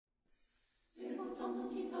nous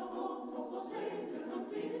qui t'avons proposé de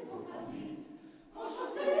remplir ton calice.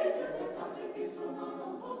 Enchanté de cet artifice qu'on a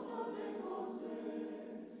longtemps savait danser.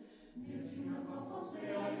 Mais tu n'as pas pensé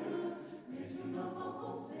ailleurs, mais tu n'as pas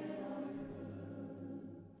pensé ailleurs.